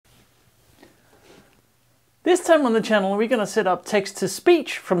This time on the channel, we're going to set up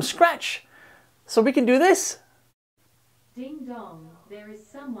text-to-speech from scratch. So we can do this. Ding dong, there is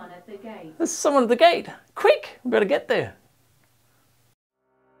someone at the gate. There's someone at the gate. Quick, we've got to get there.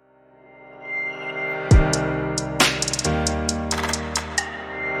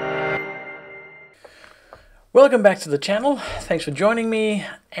 Welcome back to the channel. Thanks for joining me.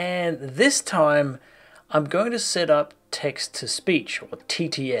 And this time, I'm going to set up text-to-speech, or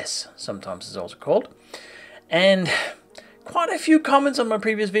TTS, sometimes it's also called. And quite a few comments on my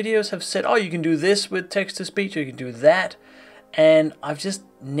previous videos have said, oh, you can do this with text-to-speech, or you can do that. And I've just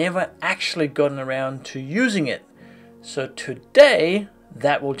never actually gotten around to using it. So today,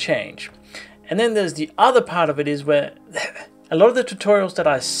 that will change. And then there's the other part of it is where a lot of the tutorials that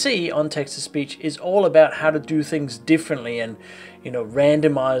I see on text-to-speech is all about how to do things differently and, you know,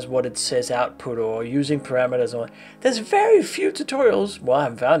 randomize what it says output or using parameters. Or there's very few tutorials, well, I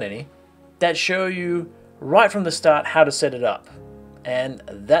haven't found any, that show you right from the start how to set it up. And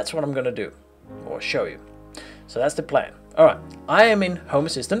that's what I'm going to do, or show you. So that's the plan. All right, I am in Home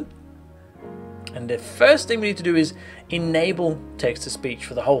Assistant. And the first thing we need to do is enable text-to-speech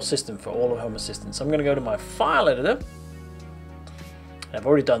for the whole system, for all of Home Assistant. So I'm going to go to my file editor. I've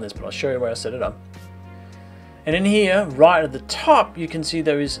already done this, but I'll show you where I set it up. And in here, right at the top, you can see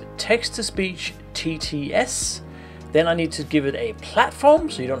there is text-to-speech TTS. Then I need to give it a platform,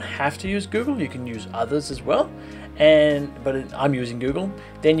 so you don't have to use Google. You can use others as well. But I'm using Google.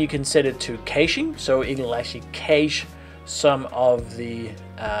 Then you can set it to caching, so it'll actually cache some of the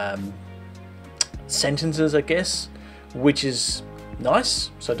sentences, I guess, which is nice,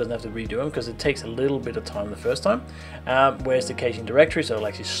 so it doesn't have to redo them because it takes a little bit of time the first time. Where's the caching directory? So it'll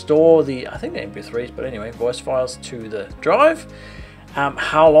actually store the, I think the MP3s, but anyway, voice files to the drive.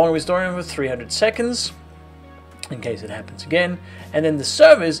 How long are we storing them for? 300 seconds, in case it happens again. And then the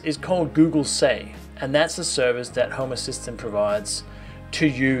service is called Google Say, and that's the service that Home Assistant provides to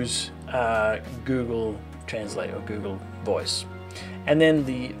use Google Translate or Google Voice. And then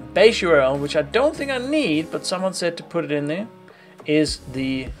the base URL, which I don't think I need, but someone said to put it in there, is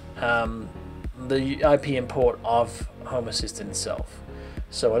the IP import of Home Assistant itself.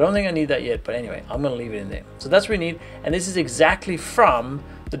 So I don't think I need that yet, but anyway, I'm going to leave it in there. So that's what we need, and this is exactly from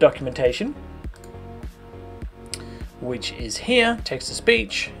the documentation, which is here,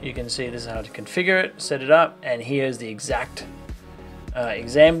 text-to-speech. You can see this is how to configure it, set it up, and here's the exact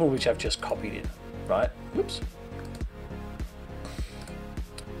example, which I've just copied in, right? Whoops.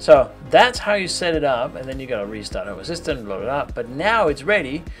 So that's how you set it up, and then you got to restart Home Assistant, load it up, but now it's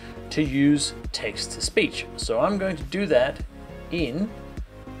ready to use text-to-speech. So I'm going to do that in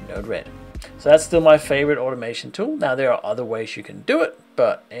Node-RED. So that's still my favorite automation tool. Now there are other ways you can do it,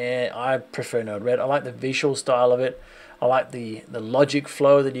 but I prefer Node-RED. I like the visual style of it. I like the logic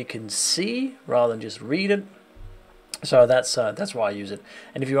flow that you can see rather than just read it. So that's why I use it.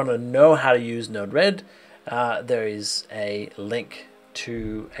 And if you want to know how to use Node-RED, there is a link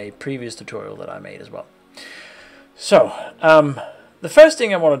to a previous tutorial that I made as well. So the first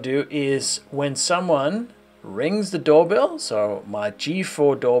thing I want to do is when someone rings the doorbell, so my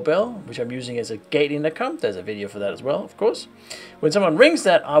G4 doorbell, which I'm using as a gate intercom, there's a video for that as well, of course. When someone rings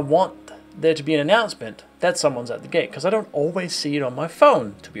that, I want there to be an announcement that someone's at the gate, because I don't always see it on my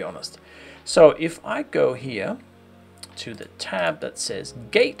phone, to be honest. So if I go here to the tab that says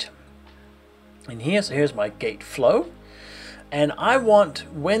gate, and here, so here's my gate flow. And I want,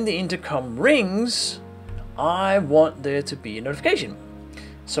 when the intercom rings, I want there to be a notification.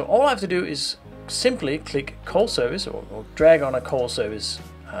 So all I have to do is simply click call service or drag on a call service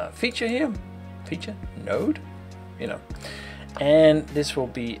feature here, node, you know. And this will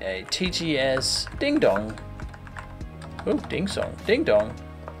be a TTS ding dong. Oh, ding song, ding dong.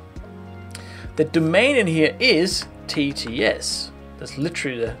 The domain in here is TTS. That's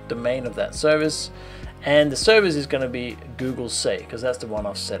literally the domain of that service. And the service is going to be Google Say, because that's the one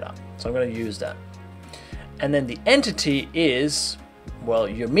I've set up. So I'm going to use that. And then the entity is, well,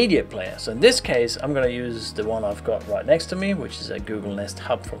 your media player. So in this case, I'm going to use the one I've got right next to me, which is a Google Nest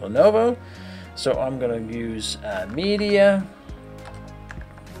Hub from Lenovo. So I'm going to use media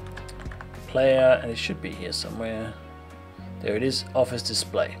player, and it should be here somewhere. There it is, Office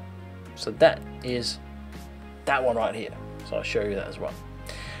Display. So that is that one right here. So I'll show you that as well.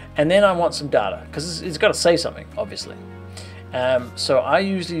 And then I want some data, because it's got to say something, obviously. So I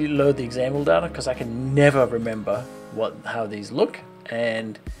usually load the example data because I can never remember how these look.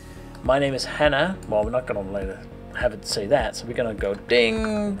 And my name is Hannah. Well, we're not going to later have it say that. So we're going to go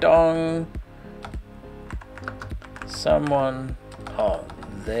ding dong. Someone. Oh,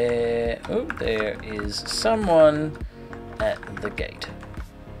 there. Oh, there is someone at the gate.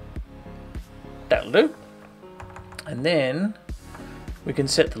 That'll do. And then we can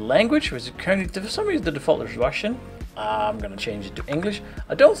set the language, which is currently, for some reason the default is Russian. I'm going to change it to English.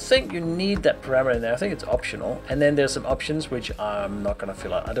 I don't think you need that parameter in there. I think it's optional. And then there's some options which I'm not going to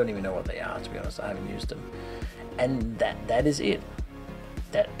fill out. I don't even know what they are, to be honest. I haven't used them. And that is it.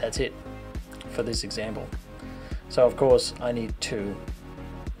 That's it for this example. So of course I need to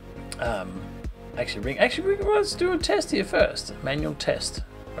let's do a test here first. Manual test,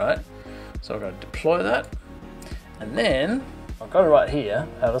 right? So I'm going to deploy that, and then I've got it right here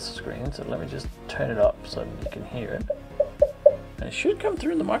out of the screen. So let me just turn it up so you can hear it, and it should come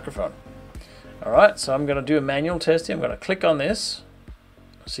through in the microphone. All right, so I'm going to do a manual test here. I'm going to click on this,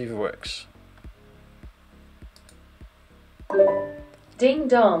 see if it works. Ding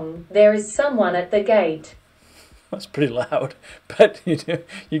dong, there is someone at the gate. That's pretty loud, but you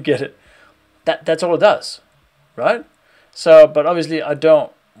get it. That's all it does, right? So, but obviously I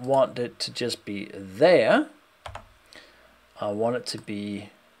don't want it to just be there. I want it to be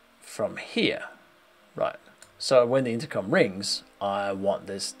from here, right? So when the intercom rings, I want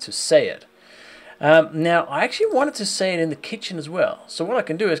this to say it. Now, I actually wanted to say it in the kitchen as well. So what I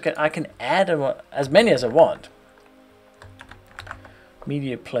can do is I can add as many as I want.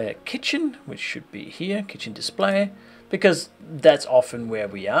 Media player kitchen, which should be here, kitchen display, because that's often where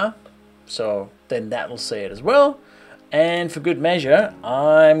we are. So then that will say it as well. And for good measure,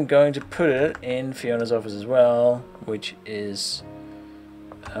 I'm going to put it in Fiona's office as well, which is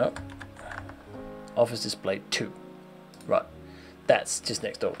office display 2. Right, that's just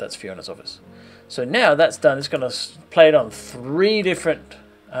next door. That's Fiona's office. So now that's done. It's going to play it on 3 different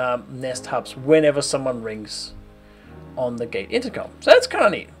Nest Hubs whenever someone rings on the gate intercom. So that's kind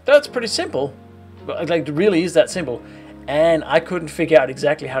of neat. That's pretty simple. But like, it really is that simple. And I couldn't figure out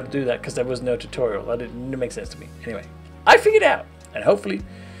exactly how to do that because there was no tutorial. That didn't make sense to me. Anyway, I figured it out, and hopefully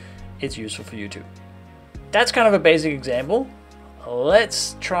it's useful for you too. That's kind of a basic example.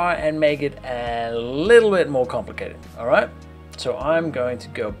 Let's try and make it a little bit more complicated. All right. So I'm going to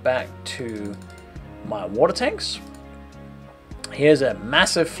go back to my water tanks. Here's a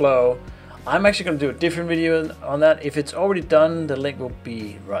massive flow. I'm actually going to do a different video on that. If it's already done, the link will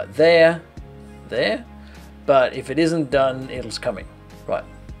be right there. But if it isn't done, it's coming. Right,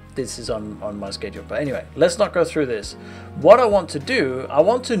 this is on my schedule. But anyway, let's not go through this. What I want to do, I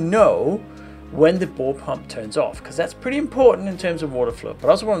want to know when the bore pump turns off, because that's pretty important in terms of water flow. But I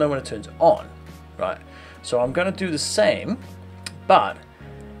also want to know when it turns on, right? So I'm going to do the same, but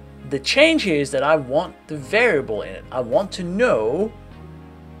the change here is that I want the variable in it. I want to know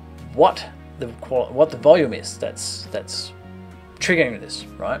what the volume is that's triggering this,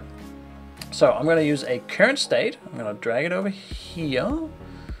 right? So I'm going to use a current state. I'm going to drag it over here.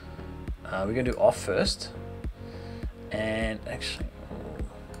 We're going to do off first, and actually,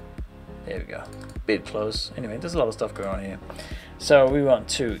 there we go. Bit close. Anyway, there's a lot of stuff going on here. So we want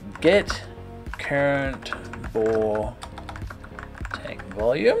to get current bore tank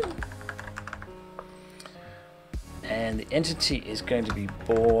volume, and the entity is going to be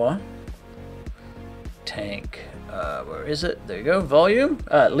bore tank. Where is it? There you go. Volume,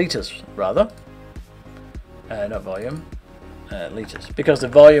 liters rather. Not volume, liters. Because the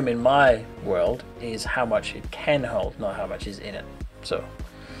volume in my world is how much it can hold, not how much is in it. So,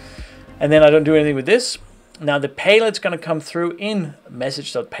 and then I don't do anything with this. Now the payload's going to come through in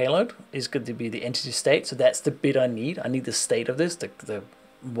message.payload is going to be the entity state. So that's the bit I need. I need the state of this, the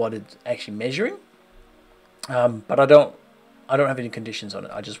what it's actually measuring. But I don't have any conditions on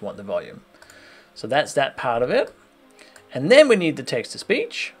it. I just want the volume. So that's that part of it. And then we need the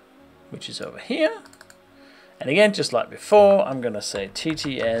text-to-speech, which is over here. And again, just like before, I'm going to say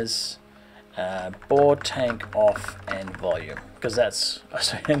TTS bore tank off and volume, because that's,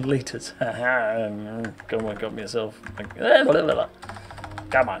 and liters. Got myself.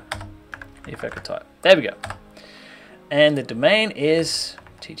 Come on, if I could type. There we go. And the domain is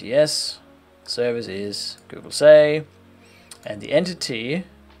TTS. Service is Google Say, and the entity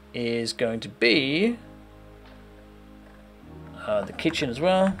is going to be the kitchen as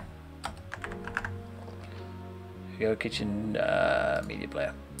well. Here we go, kitchen media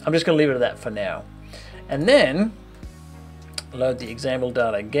player. I'm just going to leave it at that for now, and then load the example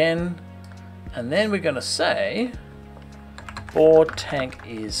data again, and then we're going to say bore tank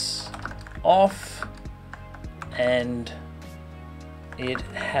is off, and it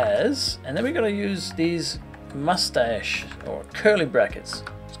has, and then we're going to use these mustache or curly brackets.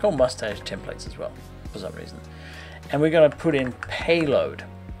 It's called mustache templates as well for some reason. And we're going to put in payload,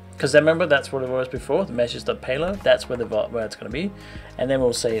 because remember that's what it was before, the message.payload. That's where it's going to be, and then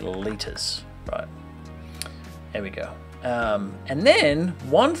we'll say liters. Right, there we go. And then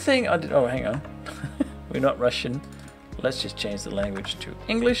one thing I did. Oh, hang on, we're not Russian. Let's just change the language to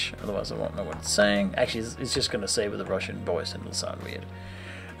English, otherwise I won't know what it's saying. Actually, it's just going to say with a Russian voice and it'll sound weird.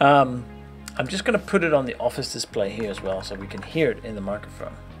 I'm just going to put it on the Office display here as well so we can hear it in the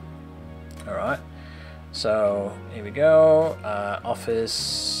microphone. Alright, so here we go.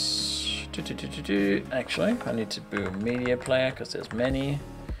 Office. Actually, I need to do a media player because there's many.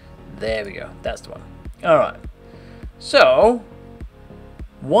 There we go, that's the one. Alright, so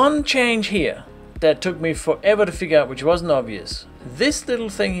one change here that took me forever to figure out, which wasn't obvious. This little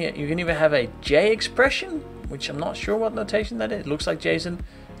thing here, you can either have a J expression, which I'm not sure what notation that is. It looks like JSON.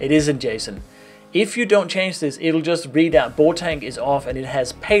 It isn't JSON. If you don't change this, it'll just read out Bortank is off and it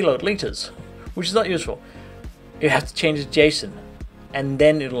has payload liters, which is not useful. You have to change it to JSON, and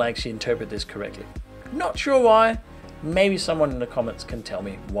then it'll actually interpret this correctly. Not sure why. Maybe someone in the comments can tell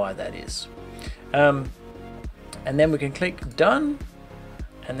me why that is. And then we can click done.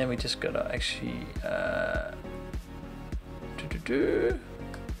 And then we just gotta actually put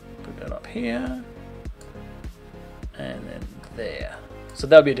that up here and then there. So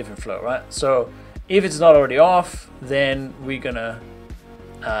that'll be a different flow, right? So if it's not already off, then we're gonna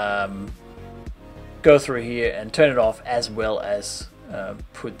go through here and turn it off, as well as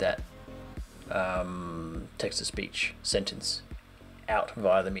put that text-to-speech sentence out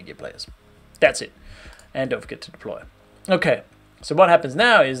via the media players. That's it. And don't forget to deploy. Okay. So what happens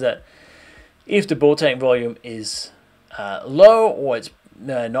now is that if the Bortank volume is low, or it's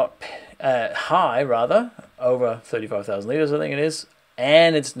not high, rather, over 35,000 liters, I think it is,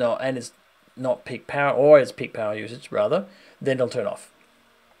 and it's not peak power, or it's peak power usage rather, then it'll turn off.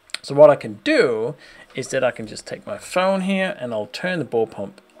 So what I can do is that I can just take my phone here and I'll turn the ball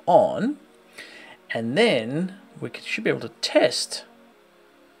pump on, and then we should be able to test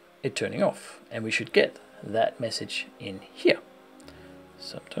it turning off, and we should get that message in here.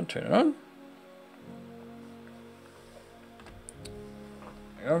 So don't turn it on.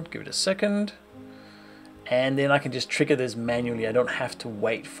 Give it a second. And then I can just trigger this manually. I don't have to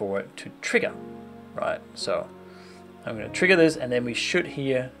wait for it to trigger. Right, so I'm going to trigger this, and then we should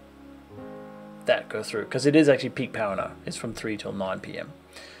hear that go through. Because it is actually peak power now. It's from 3 till 9 p.m.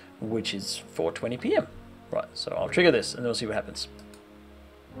 which is 4:20 p.m. Right, so I'll trigger this and we'll see what happens.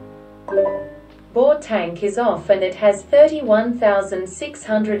 Bortank is off and it has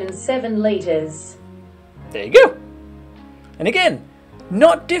 31,607 liters. There you go. And again,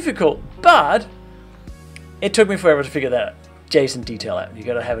 not difficult, but it took me forever to figure that JSON detail out. You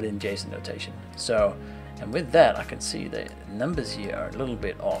got to have it in JSON notation. So, and with that, I can see the numbers here are a little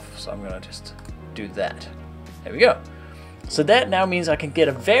bit off. So I'm going to just do that. There we go. So that now means I can get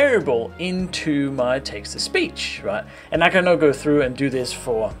a variable into my text-to-speech, right? And I can now go through and do this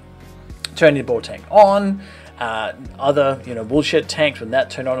for turning the Bortank on, other bullshit tanks when that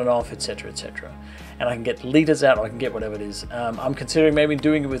turn on and off, etc., etc. And I can get liters out, or I can get whatever it is. I'm considering maybe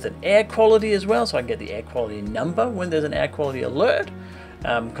doing it with an air quality as well, so I can get the air quality number when there's an air quality alert,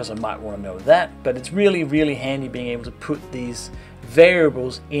 because I might want to know that. But it's really, really handy being able to put these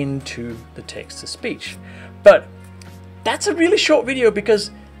variables into the text-to-speech. But that's a really short video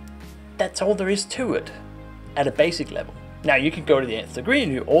because that's all there is to it at a basic level. Now you can go to the nth degree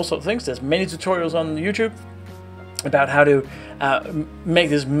and do all sorts of things. There's many tutorials on YouTube about how to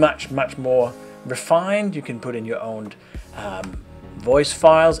make this much more refined. You can put in your own voice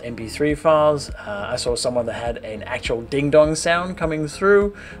files, MP3 files. I saw someone that had an actual ding-dong sound coming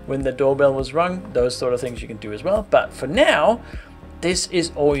through when the doorbell was rung. Those sort of things you can do as well. But for now, this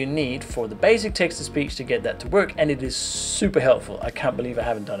is all you need for the basic text-to-speech to get that to work, and it is super helpful. I can't believe I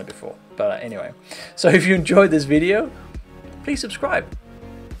haven't done it before. But anyway, so if you enjoyed this video, please subscribe.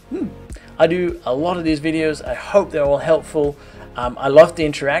 I do a lot of these videos. I hope they're all helpful. I love the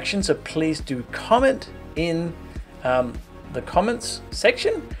interaction, so please do comment in the comments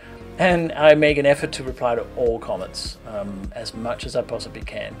section, and I make an effort to reply to all comments as much as I possibly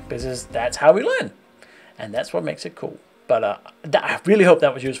can, because that's how we learn, and that's what makes it cool. But I really hope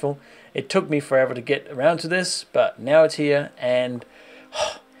that was useful. It took me forever to get around to this, but now it's here. And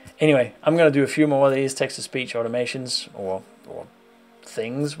anyway, I'm going to do a few more of these text-to-speech automations or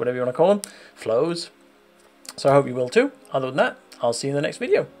things, whatever you want to call them, flows. So I hope you will too. Other than that, I'll see you in the next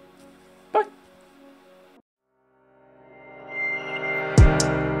video. Bye.